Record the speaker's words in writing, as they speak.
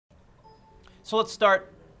So let's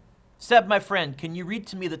start. Seb, my friend, can you read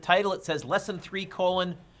to me the title? It says Lesson 3,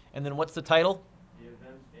 colon, and then what's the title? The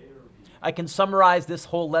event A or B. I can summarize this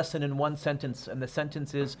whole lesson in one sentence, and the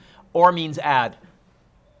sentence is, or means add.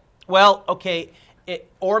 Well, okay,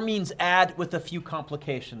 or means add with a few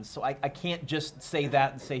complications, so I can't just say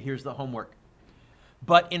that and say, here's the homework.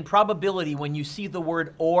 But in probability, when you see the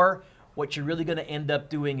word or, what you're really going to end up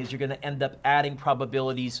doing is you're going to end up adding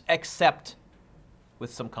probabilities, except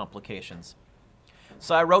with some complications.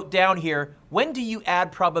 So I wrote down here, when do you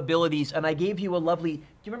add probabilities? And I gave you a lovely, do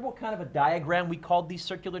you remember what kind of a diagram we called these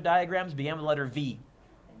circular diagrams? Began with the letter V.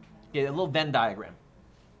 Yeah, a little Venn diagram.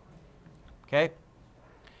 Okay?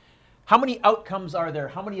 How many outcomes are there?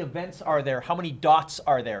 How many events are there? How many dots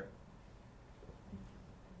are there?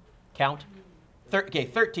 Count. Okay,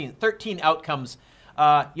 13. 13 outcomes.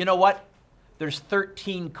 You know what? There's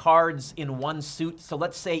 13 cards in one suit, so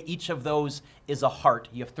let's say each of those is a heart.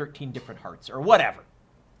 You have 13 different hearts, or whatever.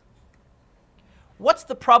 What's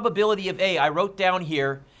the probability of A? I wrote down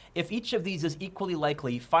here, if each of these is equally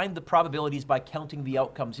likely, find the probabilities by counting the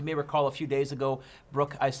outcomes. You may recall a few days ago,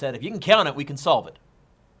 Brooke, I said, if you can count it, we can solve it.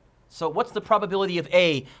 So what's the probability of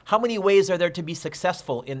A? How many ways are there to be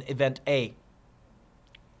successful in event A?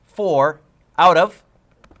 4 out of?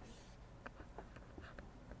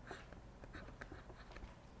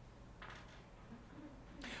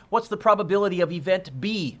 What's the probability of event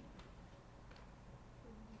B?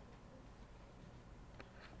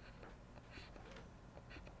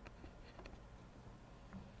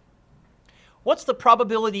 What's the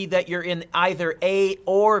probability that you're in either A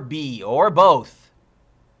or B, or both?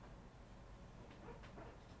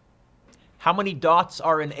 How many dots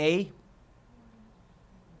are in A?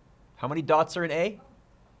 How many dots are in A?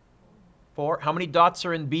 4. How many dots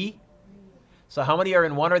are in B? So how many are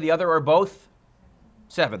in one or the other or both?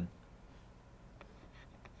 7.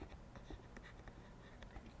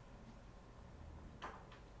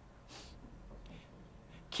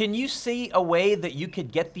 Can you see a way that you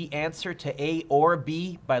could get the answer to A or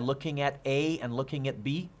B by looking at A and looking at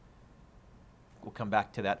B? We'll come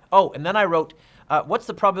back to that. Oh, and then I wrote, what's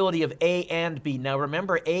the probability of A and B? Now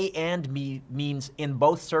remember, A and B means in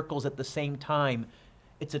both circles at the same time.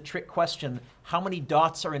 It's a trick question. How many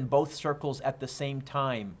dots are in both circles at the same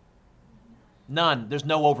time? None. There's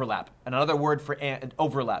no overlap. Another word for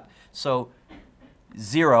overlap. So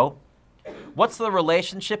 0. What's the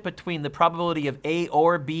relationship between the probability of A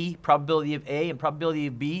or B, probability of A, and probability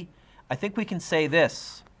of B? I think we can say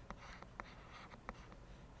this.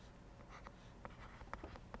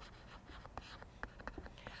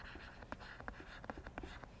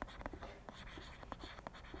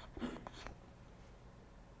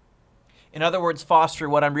 In other words, Foster,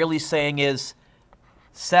 what I'm really saying is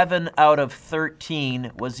 7 out of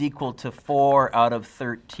 13 was equal to 4 out of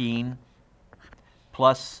 13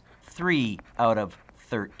 plus 3 out of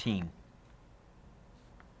 13.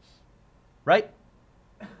 Right?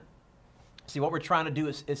 See, what we're trying to do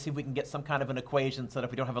is see if we can get some kind of an equation so that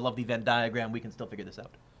if we don't have a lovely Venn diagram, we can still figure this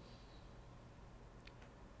out.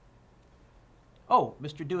 Oh,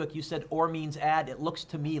 Mr. Dueck, you said or means add. It looks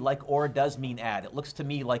to me like or does mean add. It looks to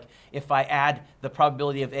me like if I add the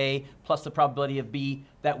probability of A plus the probability of B,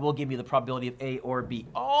 that will give me the probability of A or B.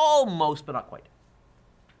 Almost, but not quite.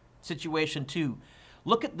 Situation 2.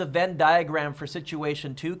 Look at the Venn diagram for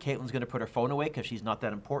situation 2. Caitlin's going to put her phone away because she's not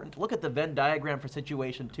that important. Look at the Venn diagram for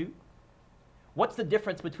situation 2. What's the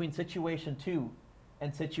difference between situation 2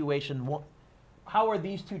 and situation 1? How are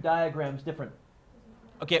these two diagrams different?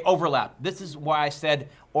 Okay, overlap. This is why I said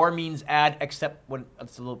or means add, except when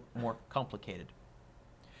it's a little more complicated.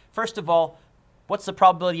 First of all, what's the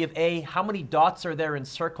probability of A? How many dots are there in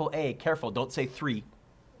circle A? Careful, don't say 3.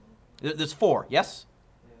 There's 4, yes?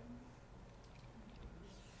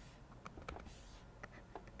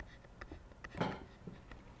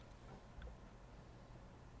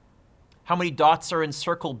 How many dots are in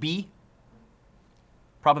circle B?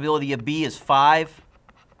 Probability of B is 5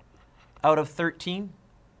 out of 13.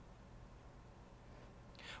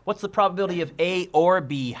 What's the probability of A or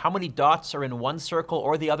B? How many dots are in one circle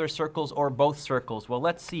or the other circles or both circles? Well,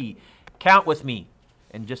 let's see. Count with me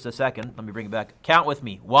in just a second. Let me bring it back. Count with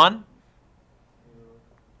me. 1, 2,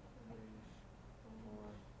 3, 4,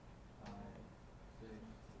 5, 6,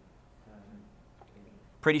 7,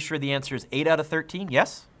 8. Pretty sure the answer is 8 out of 13,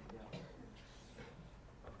 yes? Yeah.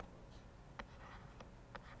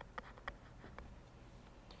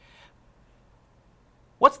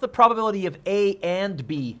 What's the probability of A and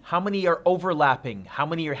B? How many are overlapping? How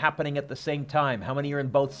many are happening at the same time? How many are in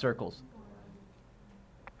both circles?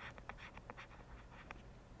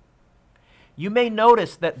 You may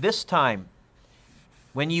notice that this time,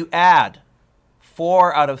 when you add,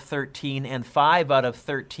 4 out of 13 and 5 out of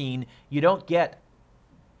 13, you don't get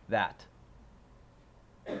that.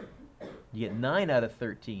 You get 9 out of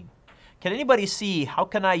 13. Can anybody see how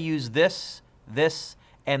can I use this, this,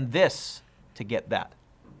 and this to get that?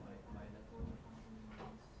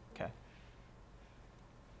 Okay.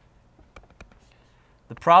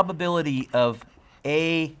 The probability of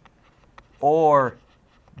A or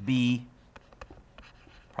B,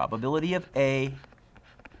 probability of A,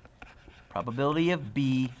 probability of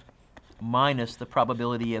B, minus the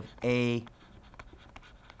probability of A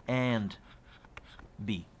and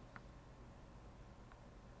B.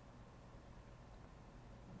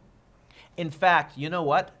 In fact, you know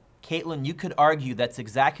what? Caitlin, you could argue that's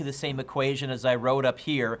exactly the same equation as I wrote up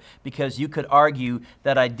here, because you could argue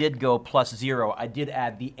that I did go plus 0. I did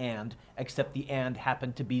add the and, except the and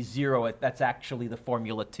happened to be 0. That's actually the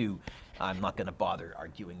formula 2. I'm not going to bother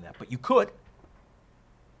arguing that, but you could.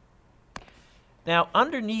 Now,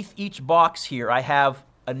 underneath each box here, I have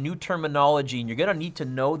a new terminology, and you're going to need to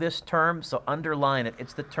know this term, so underline it.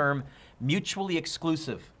 It's the term mutually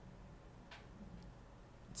exclusive.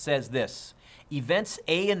 It says this: events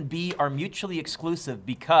A and B are mutually exclusive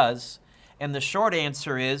because, and the short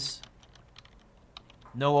answer is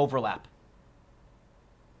no overlap.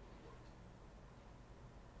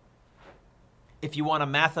 If you want a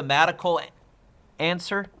mathematical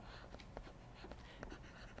answer,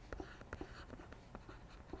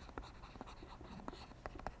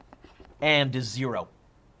 and is 0.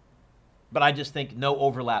 But I just think no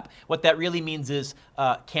overlap. What that really means is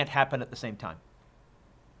can't happen at the same time.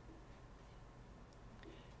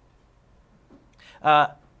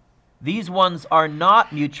 These ones are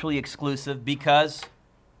not mutually exclusive because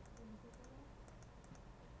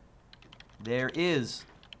there is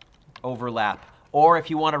overlap. Or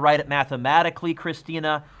if you want to write it mathematically,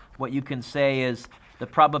 Christina, what you can say is the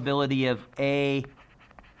probability of A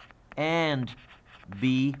and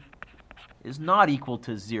B is not equal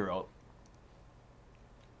to 0.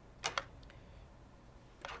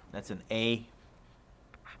 That's an A.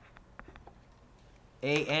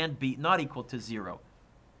 A and B not equal to 0.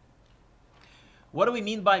 What do we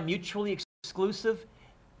mean by mutually exclusive?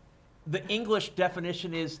 The English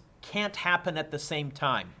definition is can't happen at the same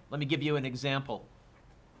time. Let me give you an example.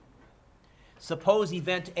 Suppose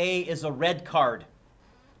event A is a red card.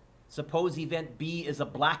 Suppose event B is a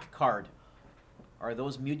black card. Are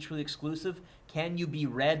those mutually exclusive? Can you be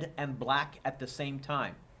red and black at the same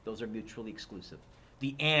time? Those are mutually exclusive.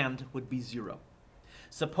 The and would be 0.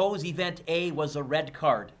 Suppose event A was a red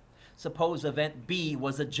card. Suppose event B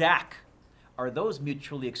was a jack. Are those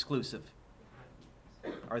mutually exclusive?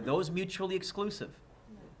 Are those mutually exclusive?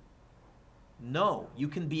 No. You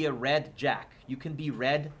can be a red jack. You can be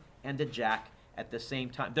red and a jack at the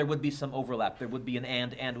same time. There would be some overlap. There would be an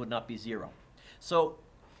and would not be 0. So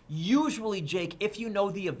usually, Jake, if you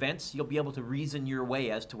know the events, you'll be able to reason your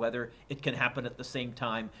way as to whether it can happen at the same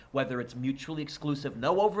time, whether it's mutually exclusive,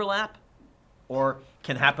 no overlap, or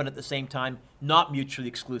can happen at the same time, not mutually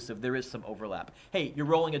exclusive, there is some overlap. Hey, you're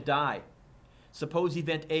rolling a die. Suppose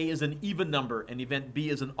event A is an even number and event B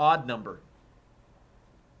is an odd number.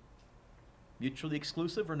 Mutually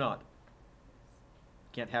exclusive or not?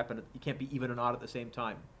 Can't happen. You can't be even and odd at the same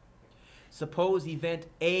time. Suppose event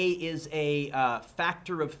A is a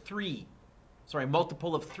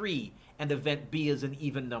multiple of 3, and event B is an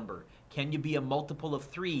even number. Can you be a multiple of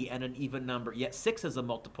 3 and an even number? Yet 6 is a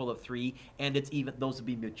multiple of 3, and it's even. Those would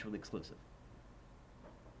be mutually exclusive.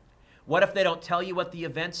 What if they don't tell you what the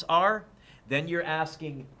events are? Then you're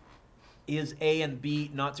asking, is A and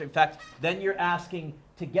B not certain? In fact, then you're asking,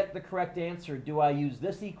 to get the correct answer, do I use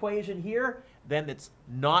this equation here? Then it's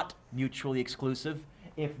not mutually exclusive.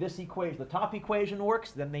 If this equation, the top equation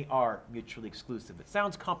works, then they are mutually exclusive. It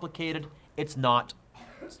sounds complicated. It's not.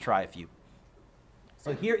 Let's try a few.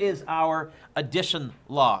 So here is our addition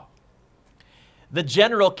law. The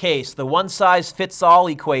general case, the one-size-fits-all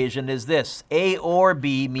equation is this. A or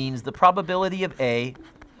B means the probability of A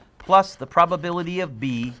plus the probability of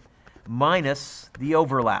B minus the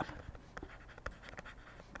overlap.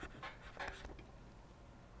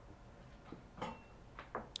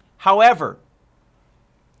 However,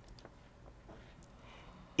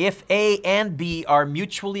 if A and B are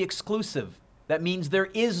mutually exclusive, that means there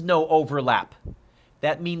is no overlap.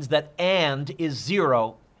 That means that and is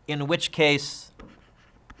 0, in which case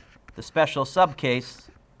the special subcase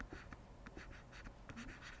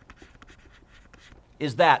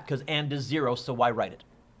is that, because and is 0, so why write it?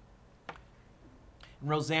 And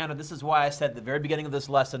Rosanna, this is why I said at the very beginning of this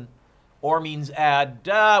lesson, or means add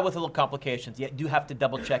with a little complications. You do have to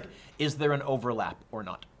double check, is there an overlap or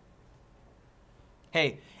not?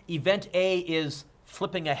 Hey, event A is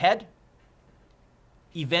flipping ahead.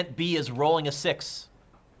 Event B is rolling a 6.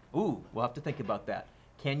 Ooh, we'll have to think about that.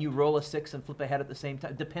 Can you roll a 6 and flip ahead at the same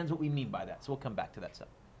time? Depends what we mean by that, so we'll come back to that stuff.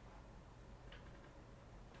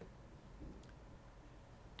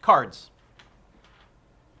 Cards.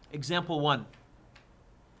 Example 1.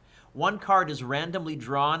 One card is randomly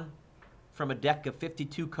drawn from a deck of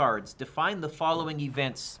 52 cards. Define the following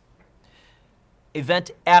events.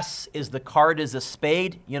 Event S is the card is a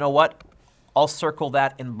spade. You know what? I'll circle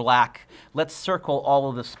that in black. Let's circle all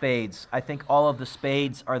of the spades. I think all of the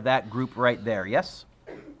spades are that group right there, yes?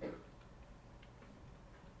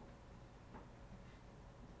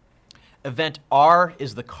 Event R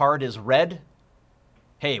is the card is red.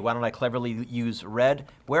 Hey, why don't I cleverly use red?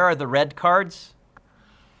 Where are the red cards?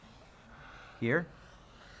 Here.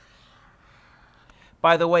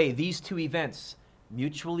 By the way, these two events,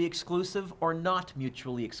 mutually exclusive or not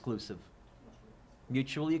mutually exclusive?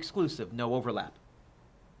 Mutually exclusive, no overlap.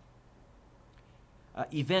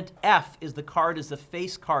 Event F is the card is a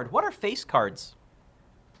face card. What are face cards?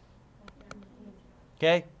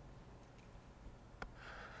 Okay.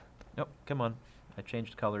 Nope, come on. I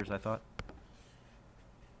changed colors, I thought.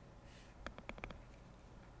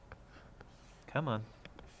 Come on.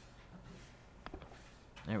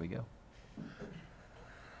 There we go.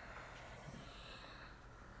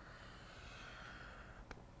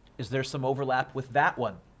 Is there some overlap with that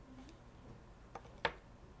one?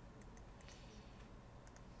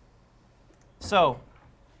 So,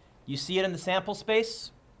 you see it in the sample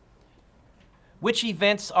space? Which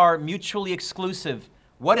events are mutually exclusive?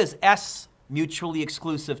 What is S mutually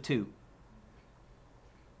exclusive to?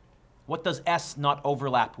 What does S not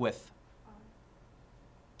overlap with?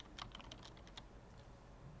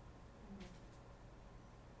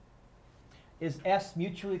 Is S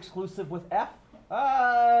mutually exclusive with F?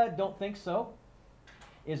 Don't think so.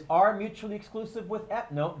 Is R mutually exclusive with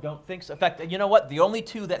F? No, don't think so. In fact, you know what? The only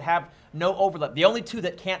two that have no overlap, the only two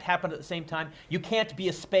that can't happen at the same time, you can't be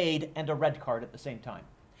a spade and a red card at the same time.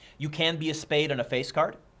 You can be a spade and a face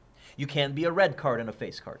card. You can be a red card and a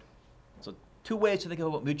face card. So two ways to think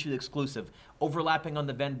about mutually exclusive. Overlapping on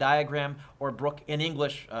the Venn diagram or Brooke in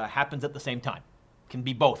English happens at the same time. Can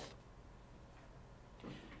be both.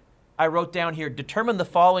 I wrote down here, determine the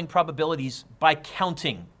following probabilities by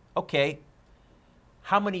counting. Okay.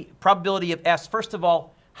 How many, probability of S, first of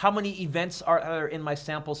all, how many events are there in my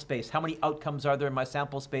sample space? How many outcomes are there in my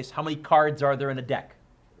sample space? How many cards are there in a deck?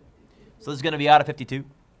 So this is going to be out of 52.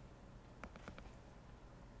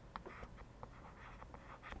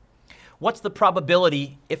 What's the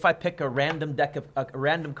probability if I pick a random deck of a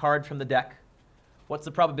random card from the deck? What's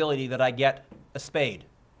the probability that I get a spade?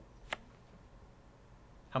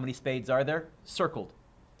 How many spades are there? Circled.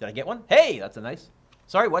 Did I get one? Hey, that's a nice.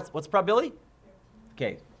 Sorry, what's the probability?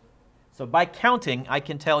 Okay. So by counting, I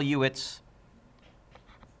can tell you it's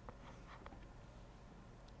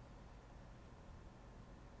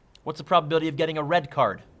what's the probability of getting a red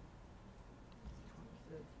card?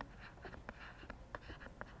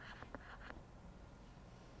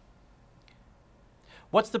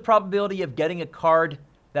 What's the probability of getting a card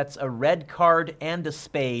that's a red card and a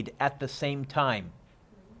spade at the same time?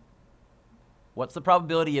 What's the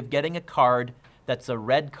probability of getting a card that's a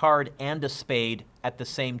red card and a spade at the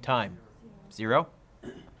same time? 0.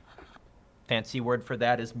 Fancy word for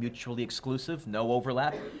that is mutually exclusive, no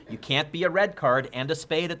overlap. You can't be a red card and a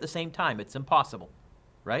spade at the same time. It's impossible,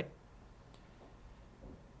 right?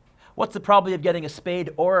 What's the probability of getting a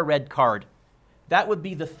spade or a red card? That would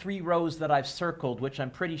be the 3 rows that I've circled, which I'm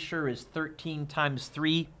pretty sure is 13 times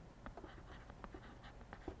 3.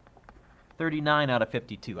 39 out of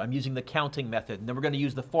 52. I'm using the counting method, and then we're going to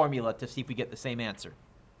use the formula to see if we get the same answer.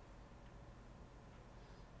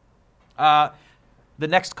 The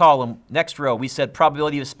next column, next row, we said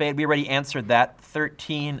probability of spade. We already answered that.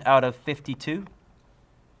 13 out of 52.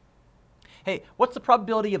 Hey, what's the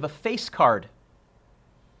probability of a face card?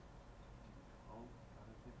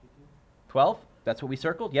 12. That's what we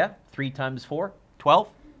circled, yeah? 3 times 4, 12.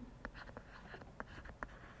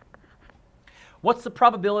 What's the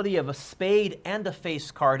probability of a spade and a face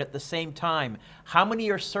card at the same time? How many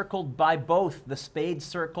are circled by both the spade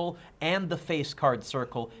circle and the face card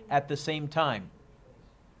circle at the same time?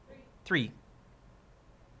 3.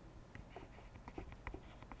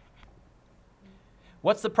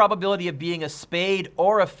 What's the probability of being a spade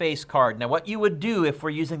or a face card? Now, what you would do if we're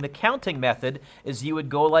using the counting method is you would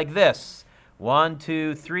go like this. 1,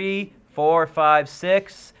 2, 3, 4, 5,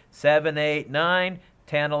 6, 7, 8, 9,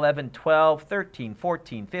 10, 11, 12, 13,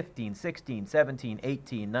 14, 15, 16, 17,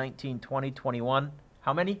 18, 19, 20, 21.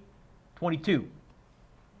 How many? 22.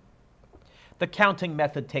 The counting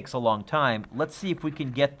method takes a long time. Let's see if we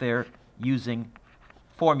can get there using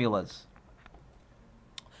formulas.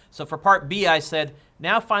 So for part B, I said,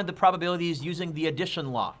 now find the probabilities using the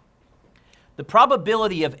addition law. The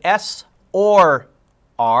probability of S or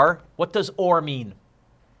R, what does or mean?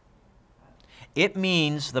 It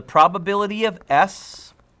means the probability of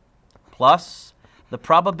S plus the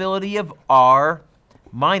probability of R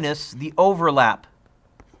minus the overlap.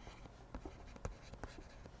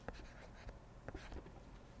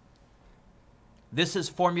 This is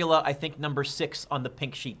formula, I think, number 6 on the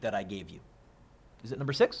pink sheet that I gave you. Is it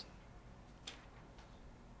number 6?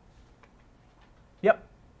 Yep.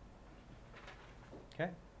 Okay.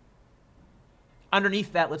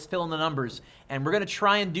 Underneath that, let's fill in the numbers. And we're going to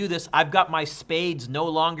try and do this. I've got my spades no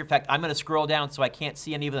longer. In fact, I'm going to scroll down so I can't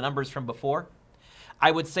see any of the numbers from before.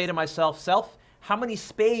 I would say to myself, how many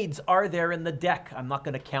spades are there in the deck? I'm not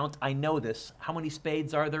going to count. I know this. How many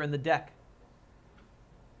spades are there in the deck?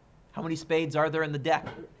 How many spades are there in the deck?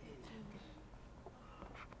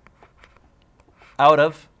 Out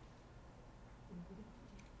of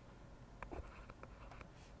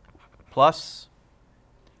plus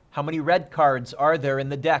how many red cards are there in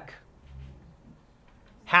the deck?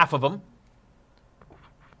 Half of them.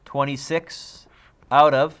 26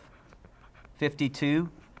 out of 52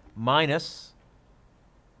 minus,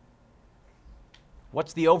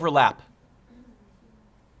 what's the overlap?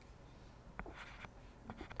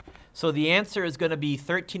 So the answer is going to be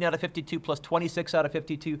 13 out of 52 plus 26 out of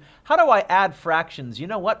 52. How do I add fractions? You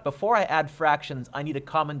know what? Before I add fractions, I need a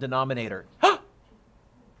common denominator.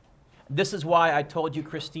 This is why I told you,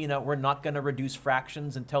 Christina, we're not going to reduce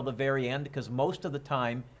fractions until the very end, because most of the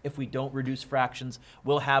time, if we don't reduce fractions,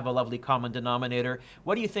 we'll have a lovely common denominator.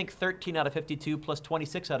 What do you think 13 out of 52 plus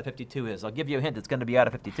 26 out of 52 is? I'll give you a hint. It's going to be out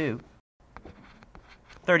of 52.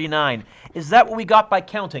 39. Is that what we got by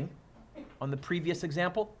counting on the previous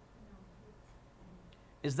example?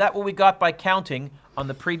 Is that what we got by counting on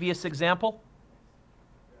the previous example?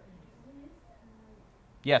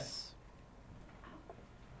 Yes.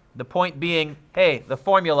 The point being, hey, the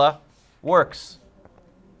formula works.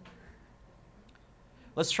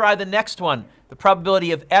 Let's try the next one, the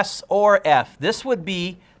probability of S or F. This would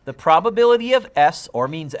be the probability of S, or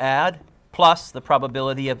means add, plus the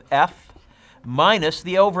probability of F minus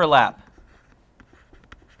the overlap.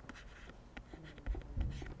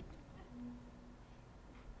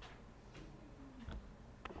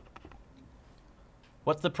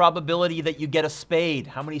 What's the probability that you get a spade?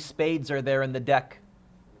 How many spades are there in the deck?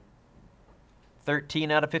 13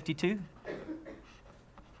 out of 52?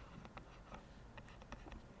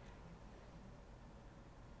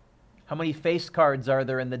 How many face cards are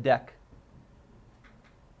there in the deck?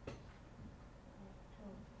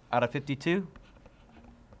 Out of 52?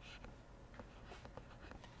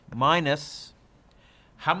 Minus,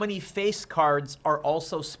 how many face cards are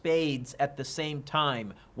also spades at the same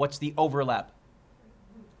time? What's the overlap?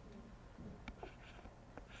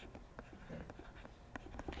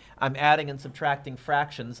 I'm adding and subtracting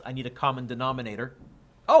fractions. I need a common denominator.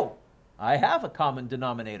 Oh, I have a common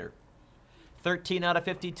denominator. 13 out of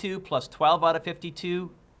 52 plus 12 out of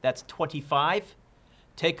 52, that's 25.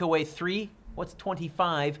 Take away 3. What's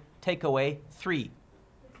 25? Take away 3.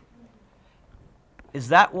 Is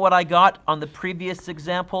that what I got on the previous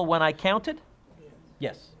example when I counted?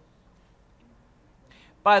 Yes.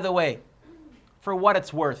 By the way, for what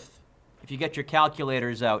it's worth, if you get your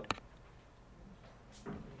calculators out,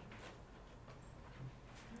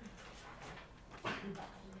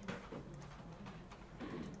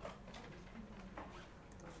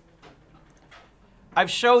 I've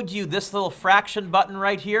showed you this little fraction button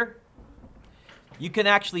right here. You can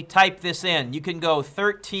actually type this in. You can go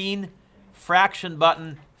 13 fraction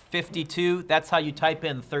button 52. That's how you type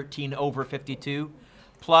in 13 over 52.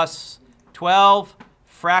 Plus 12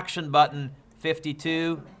 fraction button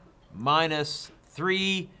 52 minus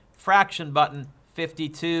 3 fraction button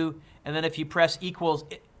 52. And then if you press equals,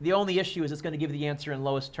 the only issue is it's going to give you the answer in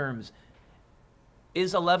lowest terms.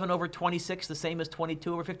 Is 11 over 26 the same as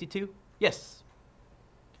 22 over 52? Yes.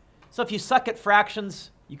 So if you suck at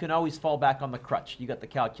fractions, you can always fall back on the crutch. You got the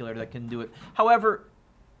calculator that can do it. However,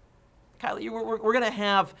 Kylie, we're going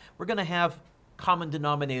to have common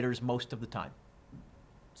denominators most of the time.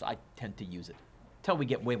 So I tend to use it until we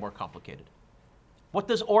get way more complicated. What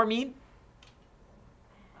does or mean?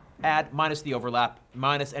 Add minus the overlap,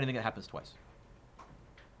 minus anything that happens twice.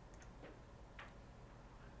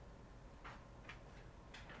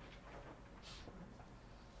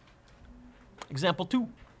 Example 2.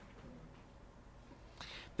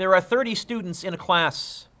 There are 30 students in a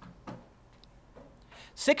class.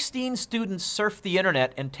 16 students surf the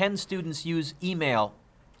internet and 10 students use email.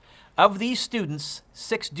 Of these students,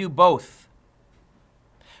 6 do both.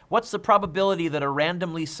 What's the probability that a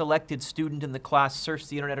randomly selected student in the class surfs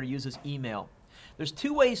the internet or uses email? There's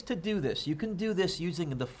 2 ways to do this. You can do this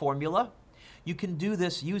using the formula. You can do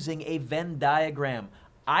this using a Venn diagram.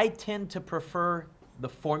 I tend to prefer the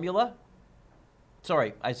formula.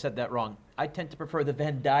 Sorry, I said that wrong. I tend to prefer the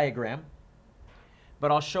Venn diagram,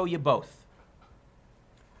 but I'll show you both.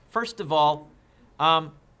 First of all,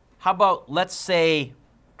 how about let's say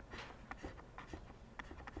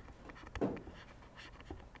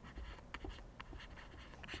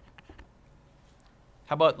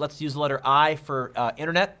let's use the letter I for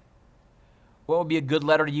internet. What would be a good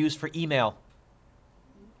letter to use for email?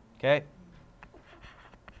 Okay.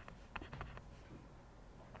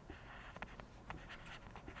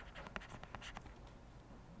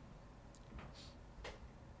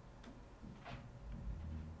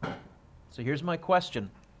 So here's my question.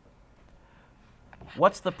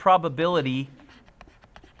 What's the probability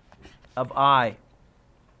of I?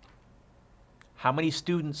 How many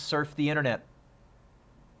students surf the internet?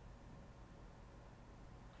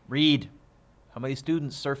 Read. How many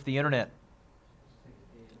students surf the internet?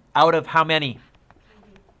 16. Out of how many?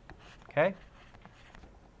 Okay.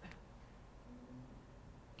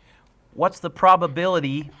 What's the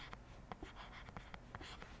probability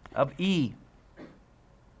of E?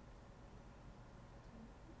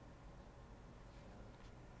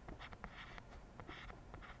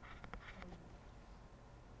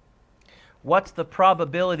 What's the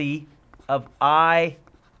probability of I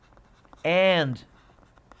and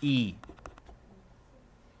E?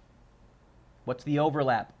 What's the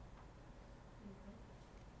overlap?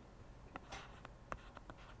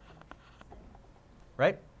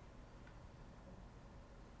 Right?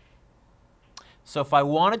 So if I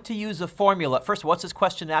wanted to use a formula, first, what's this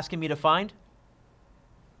question asking me to find?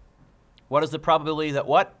 What is the probability that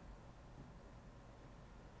what?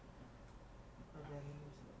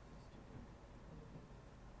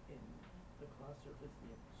 In the class surfs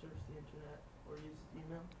the internet or uses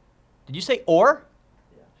email? Did you say or?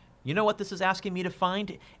 Yeah. You know what this is asking me to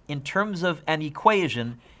find? In terms of an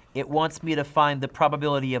equation, it wants me to find the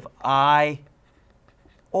probability of I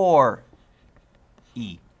or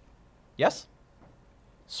E. Yes?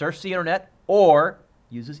 Surfs the internet or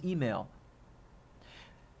uses email.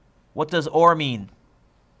 What does or mean?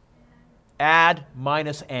 Add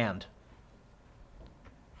minus and.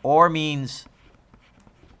 Or means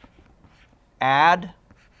add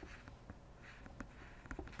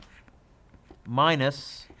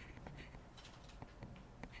minus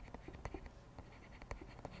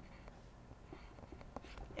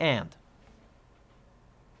and.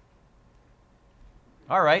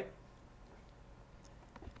 All right.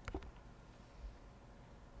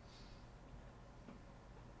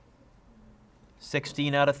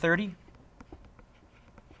 $16 out of 30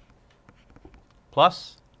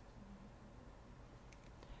 plus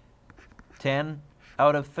 10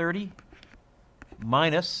 out of 30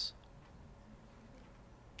 minus,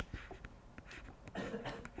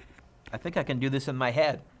 I think I can do this in my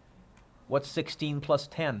head. What's 16 plus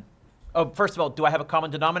 10? Oh, first of all, do I have a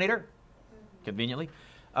common denominator? Conveniently.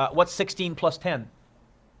 What's 16 plus 10?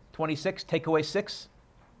 26, take away 6.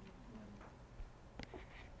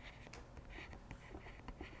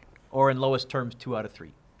 Or in lowest terms, 2 out of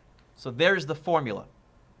 3. So there's the formula.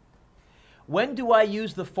 When do I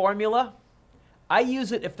use the formula? I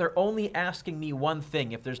use it if they're only asking me one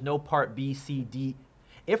thing, if there's no part B, C, D.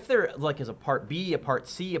 If there like is a part B, a part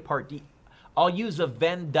C, a part D, I'll use a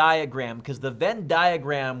Venn diagram because the Venn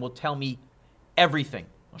diagram will tell me everything.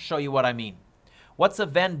 I'll show you what I mean. What's a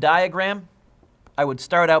Venn diagram? I would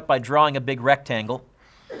start out by drawing a big rectangle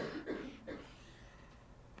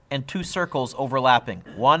and 2 circles overlapping.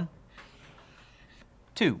 1,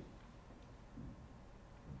 2.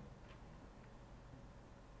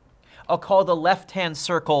 I'll call the left-hand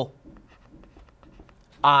circle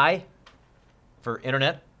I for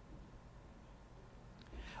internet.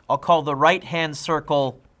 I'll call the right-hand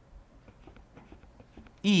circle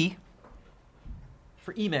E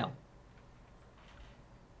for email.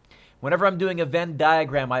 Whenever I'm doing a Venn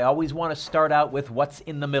diagram, I always want to start out with what's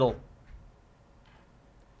in the middle.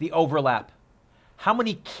 The overlap. How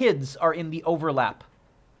many kids are in the overlap?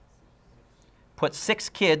 Put 6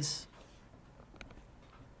 kids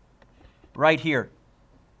right here.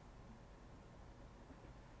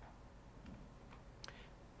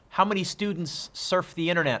 How many students surf the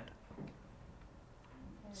internet?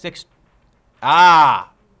 6.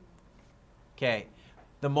 Ah! Okay.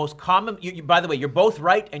 The most common, by the way, you're both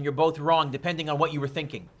right and you're both wrong depending on what you were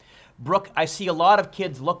thinking. Brooke, I see a lot of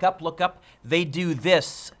kids look up. They do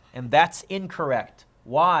this, and that's incorrect.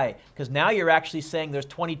 Why? Because now you're actually saying there's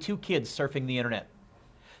 22 kids surfing the internet.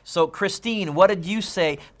 So Christine, what did you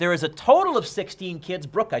say? There is a total of 16 kids.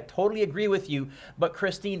 Brooke, I totally agree with you. But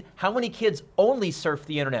Christine, how many kids only surf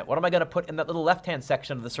the internet? What am I going to put in that little left-hand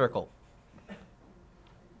section of the circle?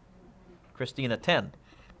 Christina, 10.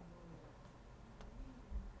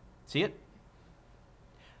 See it?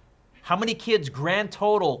 How many kids grand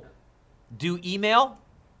total do email?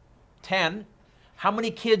 10. How many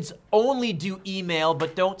kids only do email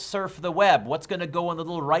but don't surf the web? What's going to go on the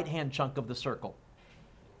little right-hand chunk of the circle?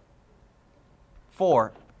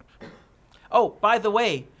 4. Oh, by the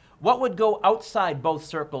way, what would go outside both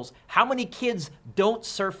circles? How many kids don't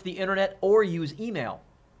surf the internet or use email?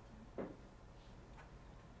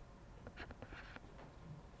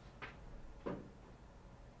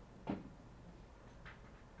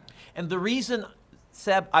 And the reason,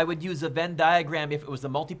 Seb, I would use a Venn diagram if it was a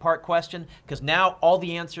multi-part question, because now all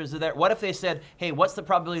the answers are there. What if they said, hey, what's the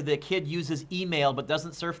probability that a kid uses email but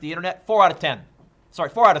doesn't surf the internet? 4 out of 10. Sorry,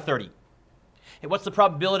 4 out of 30. Hey, what's the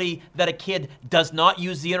probability that a kid does not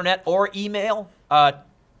use the internet or email? 10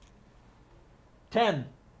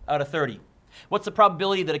 out of 30. What's the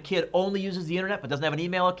probability that a kid only uses the internet but doesn't have an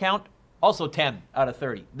email account? Also 10 out of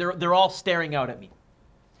 30. They're all staring out at me.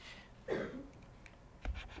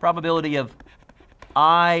 Probability of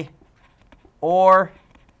I or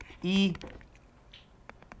E.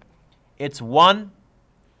 It's one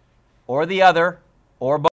or the other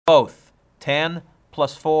or both. 10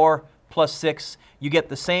 plus 4 plus 6. You get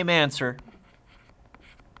the same answer.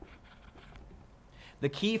 The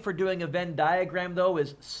key for doing a Venn diagram, though,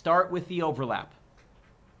 is start with the overlap.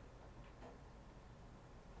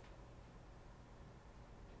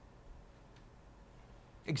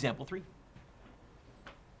 Example 3.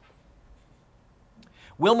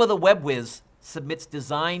 Wilma the Web Whiz submits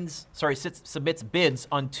bids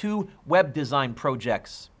on 2 web design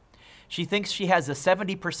projects. She thinks she has a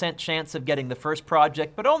 70% chance of getting the first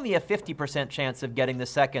project, but only a 50% chance of getting the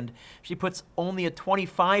second. She puts only a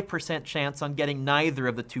 25% chance on getting neither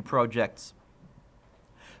of the 2 projects.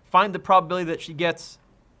 Find the probability that she gets.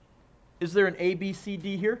 Is there an A, B, C,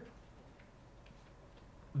 D here?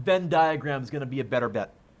 Venn diagram is going to be a better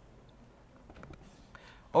bet.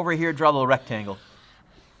 Over here, draw a little rectangle.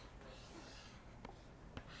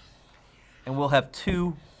 And we'll have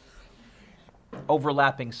 2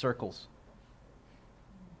 overlapping circles.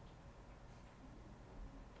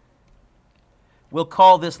 We'll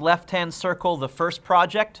call this left-hand circle the first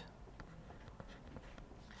project.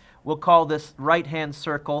 We'll call this right-hand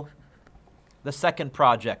circle the second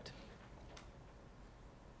project.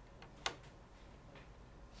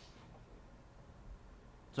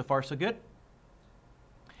 So far, so good?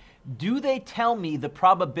 Do they tell me the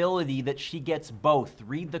probability that she gets both?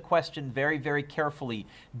 Read the question very, very carefully.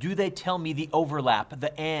 Do they tell me the overlap,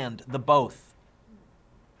 the and, the both?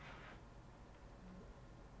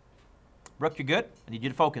 Brooke, you're good? I need you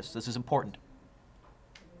to focus. This is important.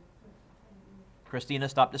 Christina,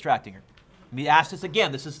 stop distracting her. Let me ask this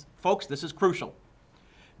again. Folks, this is crucial.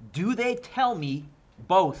 Do they tell me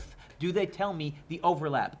both? Do they tell me the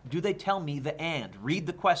overlap? Do they tell me the and? Read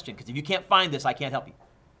the question, because if you can't find this, I can't help you.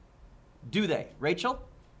 Do they? Rachel?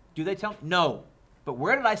 Do they tell me? No. But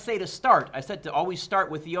where did I say to start? I said to always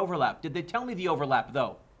start with the overlap. Did they tell me the overlap,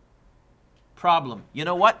 though? Problem. You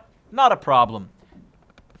know what? Not a problem.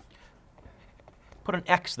 Put an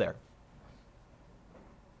X there.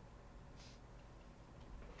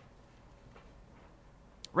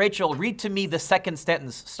 Rachel, read to me the second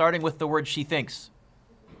sentence, starting with the word she thinks.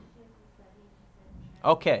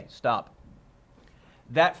 Okay, stop.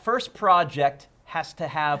 That first project has to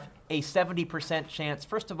have a 70% chance.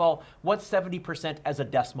 First of all, what's 70% as a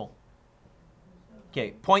decimal?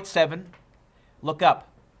 Okay, 0.7. Look up.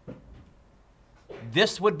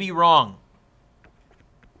 This would be wrong.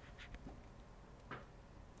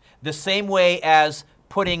 The same way as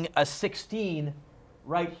putting a 16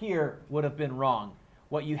 right here would have been wrong.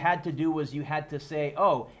 What you had to do was you had to say,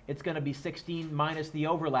 oh, it's going to be 16 minus the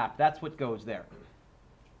overlap. That's what goes there.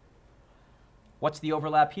 What's the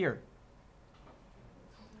overlap here?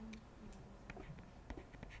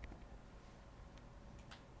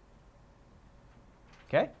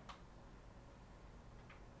 Okay?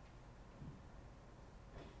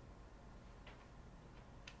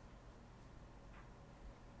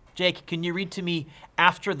 Jake, can you read to me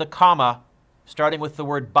after the comma, starting with the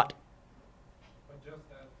word but? But just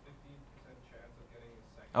that 15% chance of getting the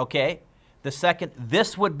second. Okay. The second,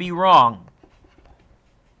 this would be wrong.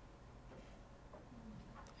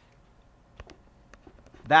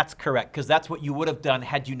 That's correct, because that's what you would have done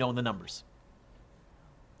had you known the numbers.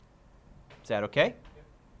 Is that okay?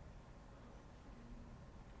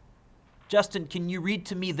 Justin, can you read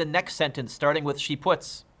to me the next sentence, starting with she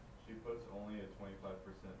puts? She puts only a 25%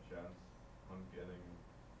 chance on getting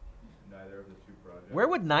neither of the two projects. Where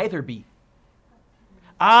would neither be?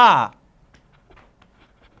 Ah!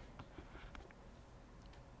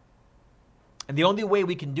 And the only way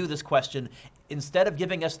we can do this question, instead of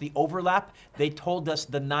giving us the overlap, they told us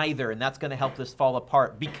the neither, and that's going to help this fall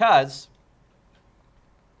apart. Because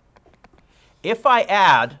if I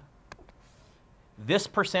add this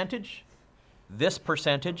percentage, this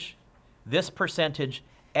percentage, this percentage,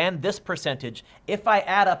 and this percentage, if I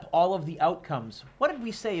add up all of the outcomes, what did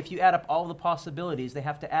we say if you add up all the possibilities they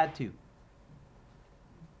have to add to?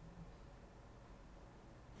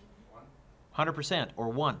 100% or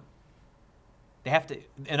 1. They have to,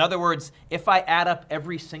 in other words, if I add up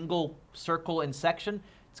every single circle and section,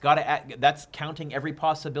 it's got to add, that's counting every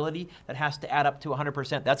possibility, that has to add up to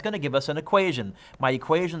 100%. That's going to give us an equation. My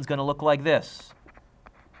equation is going to look like this.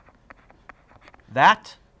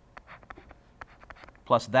 That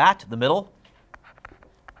plus that, the middle,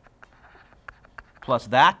 plus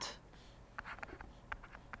that,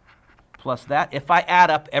 plus that. If I add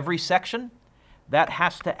up every section, that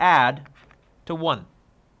has to add to 1.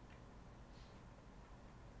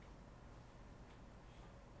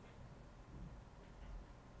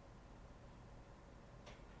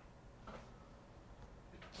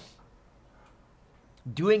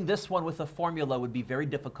 Doing this one with a formula would be very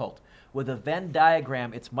difficult. With a Venn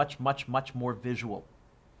diagram, it's much, much, much more visual.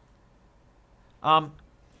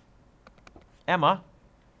 Emma,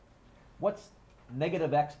 what's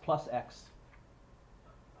negative x plus x?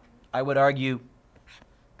 I would argue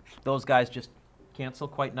those guys just cancel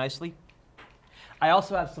quite nicely. I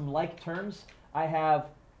also have some like terms. I have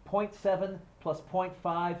 0.7 plus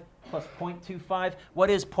 0.5 plus 0.25. What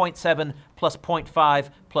is 0.7 plus 0.5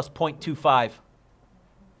 plus 0.25?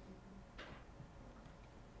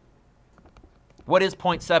 What is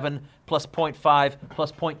 0.7 plus 0.5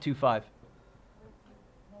 plus 0.25?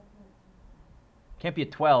 Can't be a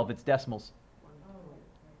 12, it's decimals.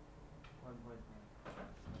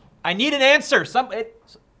 I need an answer. You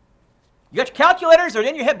got your calculators or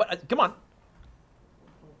in your head? But come on.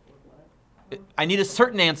 I need a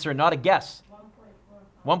certain answer, not a guess.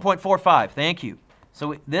 1.45, thank you.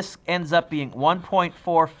 So this ends up being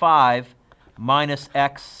 1.45 minus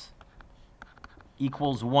x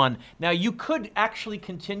equals 1. Now, you could actually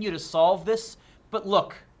continue to solve this, but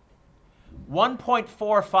look,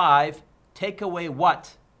 1.45 take away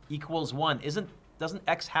what equals 1? Doesn't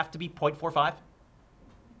x have to be 0.45?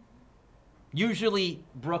 Usually,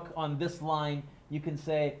 Brooke, on this line, you can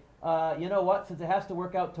say, you know what, since it has to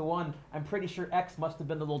work out to 1, I'm pretty sure x must have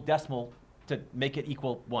been the little decimal to make it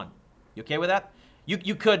equal 1. You okay with that?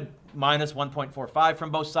 You could minus 1.45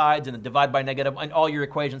 from both sides and then divide by negative and all your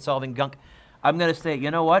equation solving gunk. I'm going to say,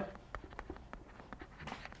 you know what?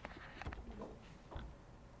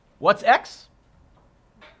 What's x?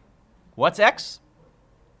 What's x?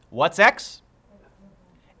 What's x?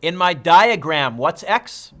 In my diagram, what's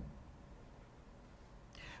x?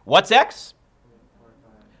 What's x?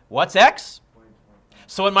 What's x?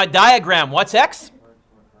 So in my diagram, what's x?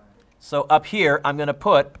 So up here, I'm going to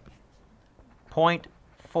put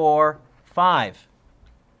 0.45.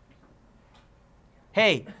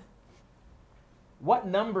 Hey, what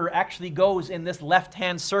number actually goes in this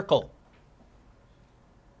left-hand circle?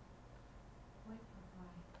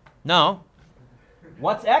 No.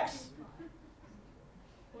 What's x?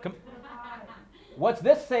 What's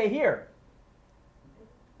this say here?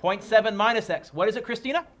 0.7 minus x. What is it,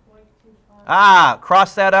 Christina? 0.25. Ah,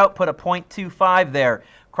 cross that out, put a 0.25 there.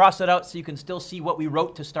 Cross it out so you can still see what we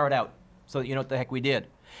wrote to start out, so that you know what the heck we did.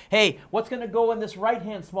 Hey, what's going to go in this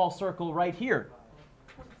right-hand small circle right here?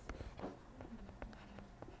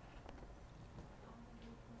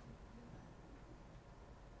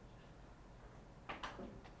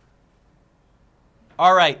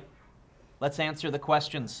 All right, let's answer the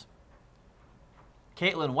questions.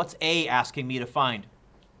 Caitlin, what's A asking me to find?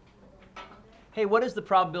 Hey, what is the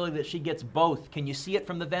probability that she gets both? Can you see it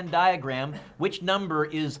from the Venn diagram? Which number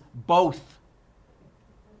is both?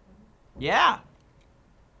 Yeah.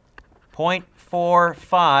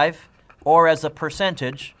 0.45, or as a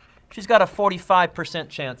percentage, she's got a 45%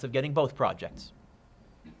 chance of getting both projects.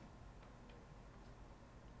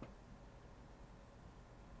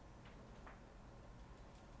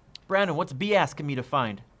 Brandon, what's B asking me to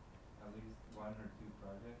find? At least 1 or 2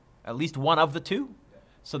 projects. At least one of the two? Yeah.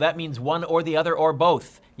 So that means one or the other or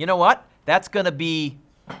both. You know what? That's going to be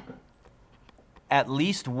at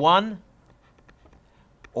least one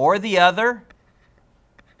or the other,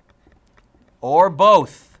 or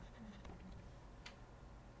both.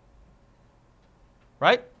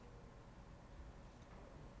 Right?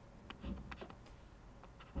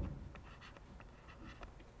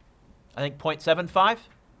 I think 0.75.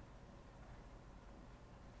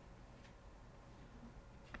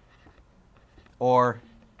 Or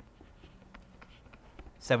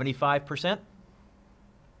 75%.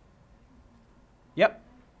 Yep.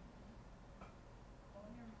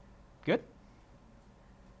 Good.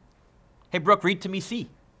 Hey, Brooke, read to me C.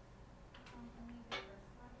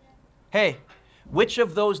 Hey, which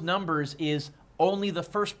of those numbers is only the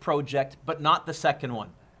first project but not the second one?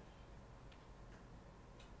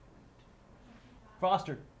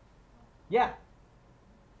 Foster. Yeah.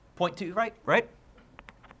 0.2, right? Right?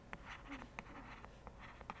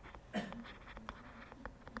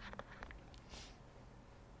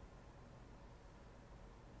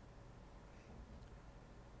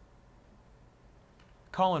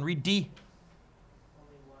 Colin, read D.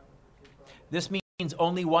 Only one of the two problems. This means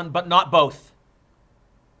only one, but not both.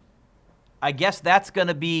 I guess that's going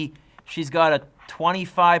to be, she's got a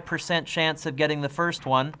 25% chance of getting the first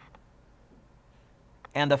one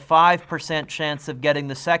and a 5% chance of getting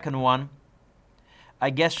the second one. I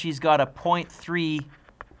guess she's got a 0.3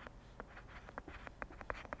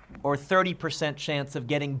 or 30% chance of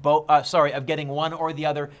getting of getting one or the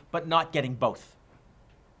other, but not getting both.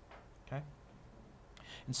 Okay?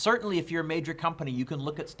 And certainly if you're a major company, you can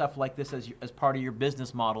look at stuff like this as part of your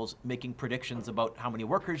business models, making predictions about how many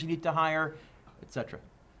workers you need to hire, etc.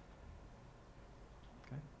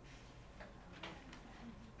 Okay.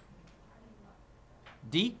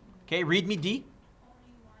 D? Okay, read me D.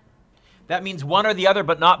 That means one or the other,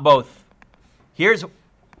 but not both. Here's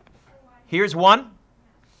one.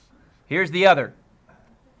 Here's the other.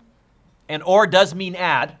 And or does mean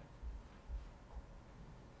add.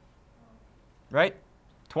 Right?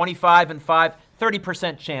 25 and 5,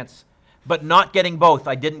 30% chance. But not getting both.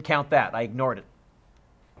 I didn't count that. I ignored it.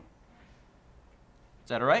 Is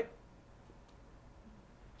that all right?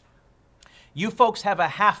 You folks have a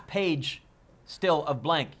half page still of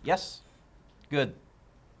blank. Yes? Good.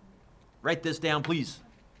 Write this down, please.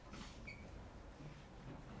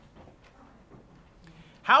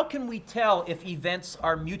 How can we tell if events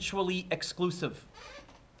are mutually exclusive?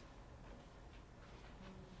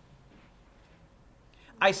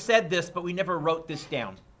 I said this, but we never wrote this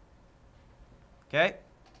down. Okay?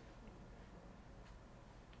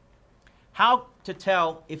 How to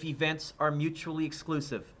tell if events are mutually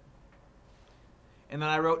exclusive? And then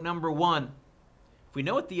I wrote number 1. If we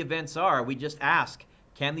know what the events are, we just ask,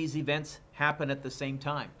 can these events happen at the same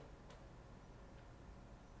time?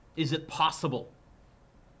 Is it possible?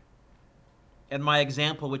 In my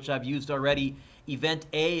example, which I've used already, event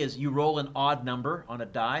A is you roll an odd number on a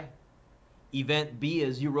die. Event B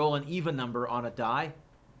is you roll an even number on a die.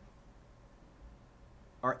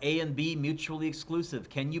 Are A and B mutually exclusive?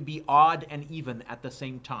 Can you be odd and even at the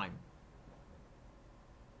same time?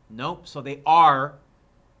 Nope, so they are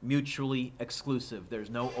mutually exclusive. There's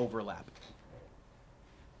no overlap.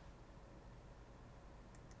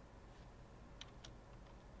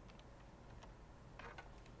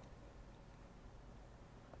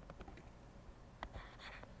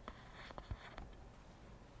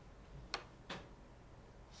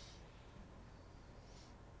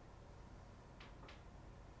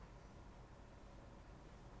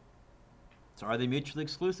 So are they mutually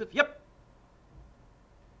exclusive? Yep.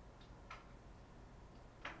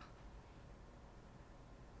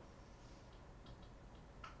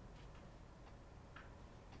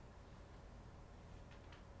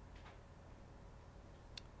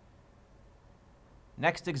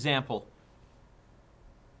 Next example.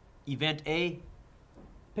 Event A,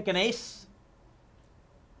 pick an ace.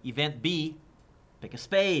 Event B, pick a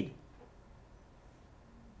spade.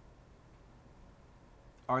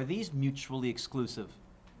 Are these mutually exclusive?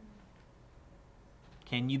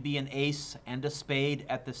 Can you be an ace and a spade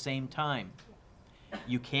at the same time?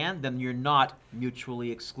 You can, then you're not mutually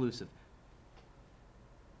exclusive.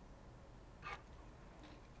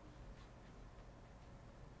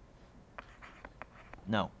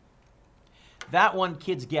 No. That one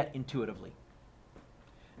kids get intuitively.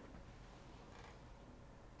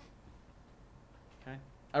 Okay?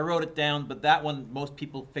 I wrote it down, but that one most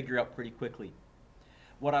people figure out pretty quickly.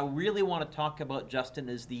 What I really want to talk about, Justin,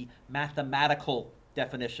 is the mathematical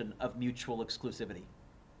definition of mutual exclusivity.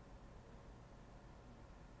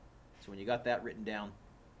 So when you got that written down,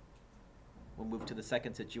 we'll move to the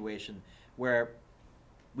second situation where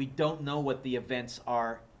we don't know what the events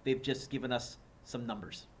are. They've just given us some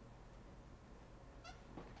numbers.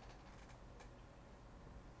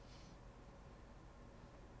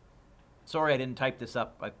 Sorry I didn't type this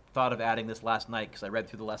up. I thought of adding this last night because I read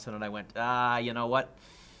through the lesson and I went, you know what?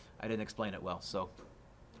 I didn't explain it well. So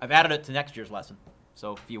I've added it to next year's lesson.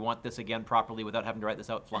 So if you want this again properly without having to write this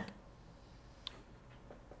out, flunk.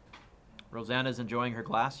 Rosanna's enjoying her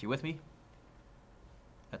glass. You with me?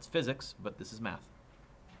 That's physics, but this is math.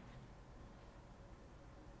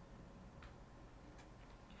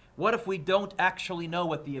 What if we don't actually know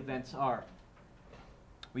what the events are?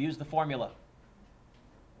 We use the formula.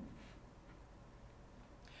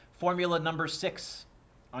 Formula number 6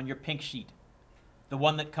 on your pink sheet, the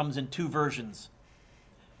one that comes in 2 versions.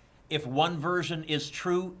 If one version is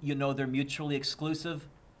true, you know they're mutually exclusive.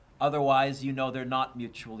 Otherwise, you know they're not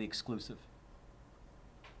mutually exclusive.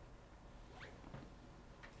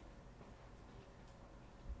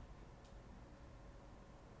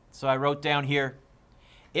 So I wrote down here,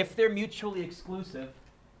 if they're mutually exclusive,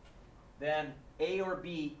 then A or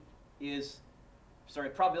B is,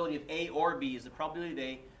 probability of A or B is the probability of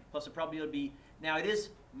A plus the probability of B. Now it is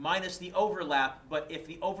minus the overlap, but if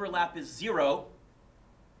the overlap is 0,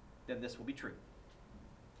 then this will be true.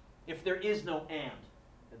 If there is no and,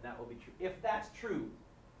 then that will be true. If that's true,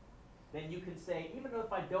 then you can say, even though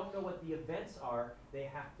if I don't know what the events are, they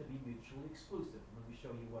have to be mutually exclusive. Let me show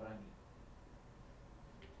you what I mean.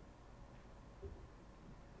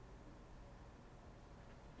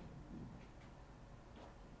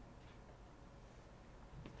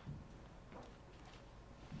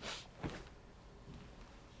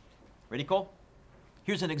 Ready, Cole?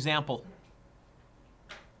 Here's an example.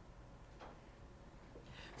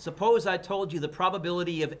 Suppose I told you the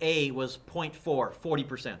probability of A was 0.4,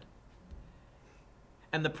 40%.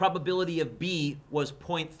 And the probability of B was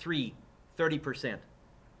 0.3, 30%.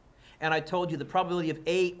 And I told you the probability of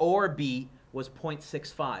A or B was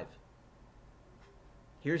 0.65.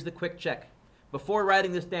 Here's the quick check. Before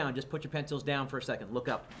writing this down, just put your pencils down for a second. Look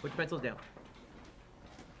up. Put your pencils down.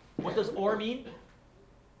 What does OR mean?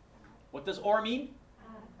 What does OR mean?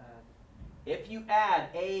 If you add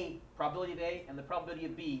A, probability of A, and the probability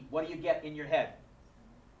of B, what do you get in your head?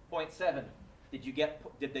 0.7.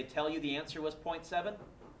 Did they tell you the answer was 0.7? No.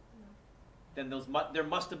 Then there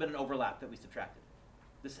must have been an overlap that we subtracted.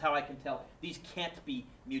 This is how I can tell. These can't be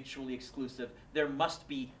mutually exclusive. There must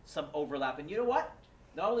be some overlap. And you know what?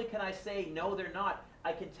 Not only can I say, no, they're not,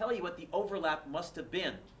 I can tell you what the overlap must have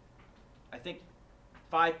been. I think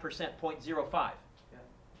 5%, 0.05.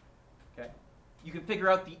 Okay? You can figure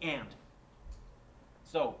out the and.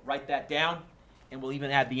 So write that down, and we'll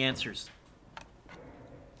even add the answers.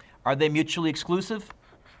 Are they mutually exclusive?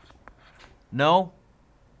 No.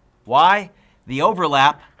 Why? The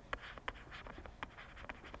overlap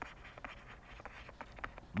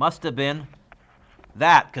must have been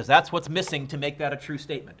that, because that's what's missing to make that a true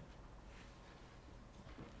statement.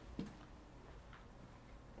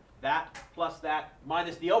 That plus that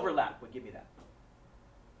minus the overlap would give me that.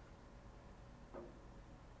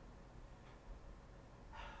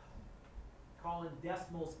 Call in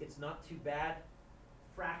decimals, it's not too bad.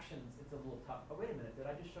 Fractions, it's a little tough. Oh, wait a minute, did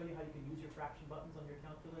I just show you how you can use your fraction buttons on your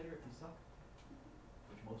calculator if you suck?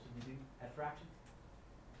 Which most of you do at fractions.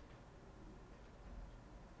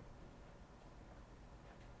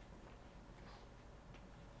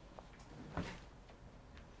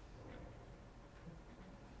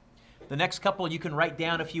 The next couple you can write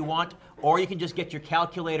down if you want, or you can just get your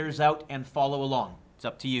calculators out and follow along. It's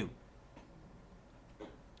up to you.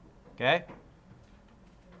 Okay?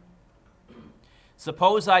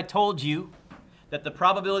 Suppose I told you that the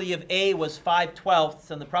probability of A was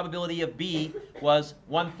 5/12 and the probability of B was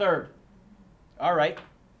 1/3. All right.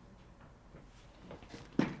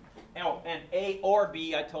 Oh, and A or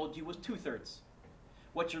B, I told you, was 2/3.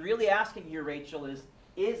 What you're really asking here, Rachel,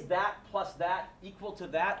 is that plus that equal to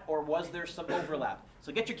that, or was there some overlap?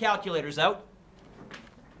 So get your calculators out.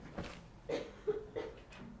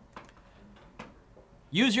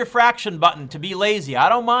 Use your fraction button to be lazy. I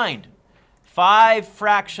don't mind. 5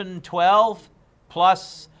 fraction 12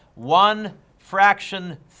 plus 1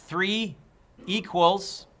 fraction 3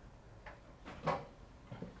 equals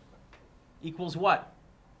what?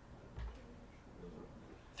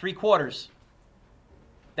 3/4.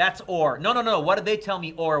 That's OR. No. What did they tell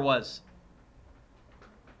me OR was?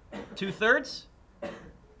 2/3?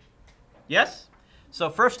 Yes? So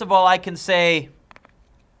first of all, I can say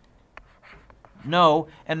no.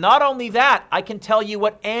 And not only that, I can tell you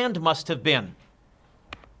what and must have been.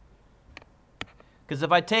 Because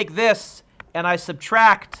if I take this and I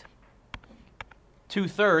subtract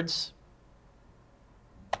 2/3,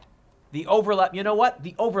 the overlap, you know what?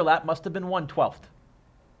 The overlap must have been 1/12.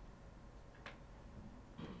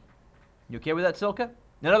 You okay with that, Silke?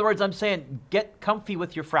 In other words, I'm saying get comfy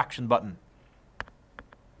with your fraction button.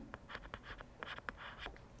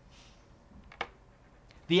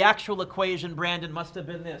 The actual equation, Brandon, must have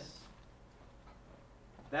been this.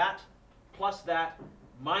 That plus that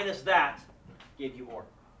minus that gave you OR.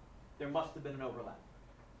 There must have been an overlap.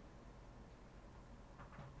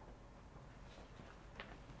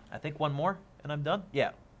 I think one more and I'm done?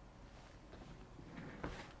 Yeah.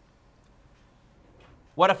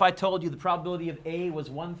 What if I told you the probability of A was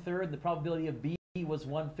 1/3 and the probability of B was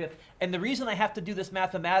 1/5? And the reason I have to do this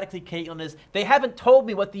mathematically, Caitlin, is they haven't told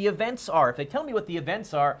me what the events are. If they tell me what the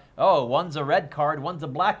events are, oh, one's a red card, one's a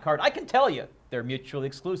black card, I can tell you. They're mutually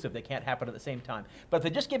exclusive. They can't happen at the same time. But if they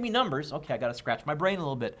just give me numbers, okay, I got to scratch my brain a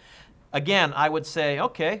little bit. Again, I would say,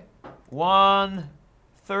 okay,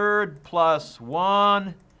 1/3 plus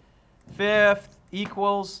 1/5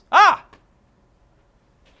 equals,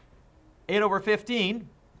 8/15.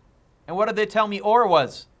 And what did they tell me OR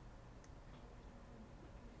was?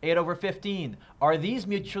 8/15. Are these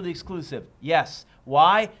mutually exclusive? Yes.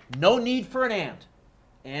 Why? No need for an AND.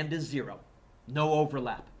 AND is 0. No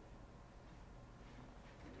overlap.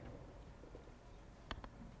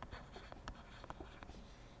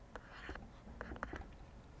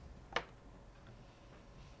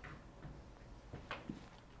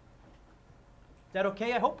 Is that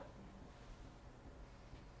okay, I hope?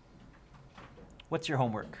 What's your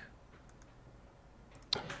homework?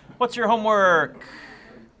 What's your homework?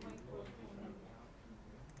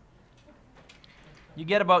 You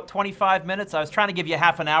get about 25 minutes. I was trying to give you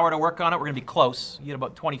half an hour to work on it. We're going to be close. You get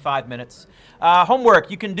about 25 minutes.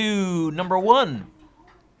 Homework, you can do number 1.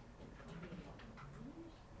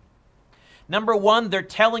 Number 1, they're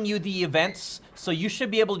telling you the events, so you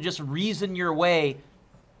should be able to just reason your way.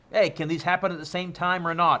 Hey, can these happen at the same time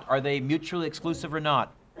or not? Are they mutually exclusive or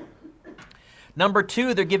not? Number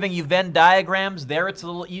 2, they're giving you Venn diagrams. There it's a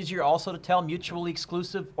little easier also to tell mutually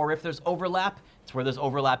exclusive, or if there's overlap, it's where there's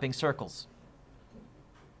overlapping circles.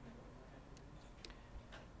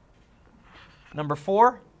 Number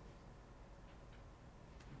 4,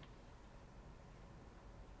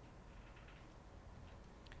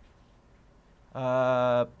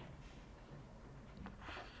 uh,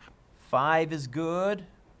 5 is good.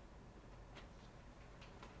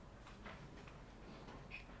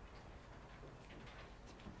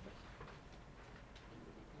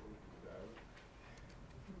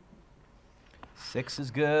 Six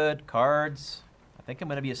is good. Cards. I think I'm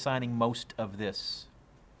going to be assigning most of this.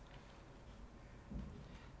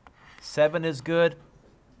 7 is good.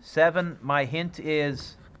 7, my hint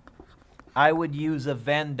is I would use a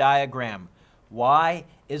Venn diagram. Why?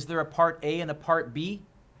 Is there a part A and a part B?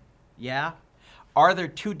 Yeah. Are there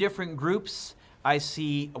 2 different groups? I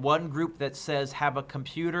see one group that says have a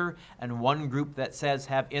computer and one group that says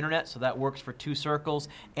have internet, so that works for 2 circles.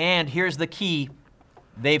 And here's the key.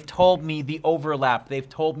 They've told me the overlap. They've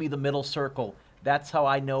told me the middle circle. That's how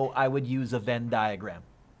I know I would use a Venn diagram.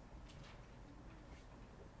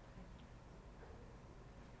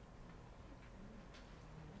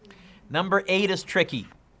 Number 8 is tricky.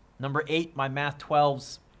 Number 8, my Math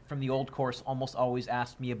 12s from the old course almost always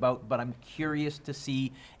ask me about, but I'm curious to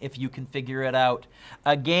see if you can figure it out.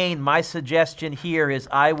 Again, my suggestion here is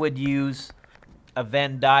I would use a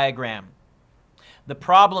Venn diagram. The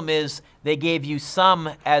problem is they gave you some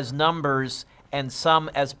as numbers and some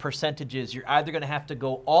as percentages. You're either going to have to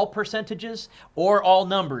go all percentages or all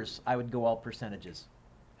numbers. I would go all percentages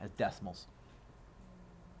as decimals.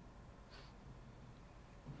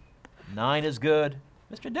 9 is good.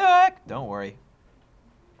 Mr. Dueck, don't worry.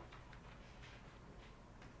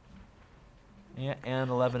 Yeah, and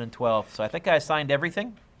 11 and 12. So I think I assigned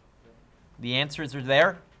everything. The answers are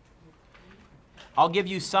there. I'll give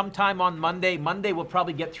you some time on Monday. Monday we'll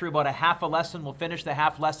probably get through about a half a lesson. We'll finish the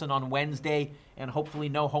half lesson on Wednesday, and hopefully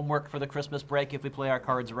no homework for the Christmas break if we play our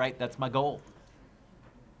cards right. That's my goal.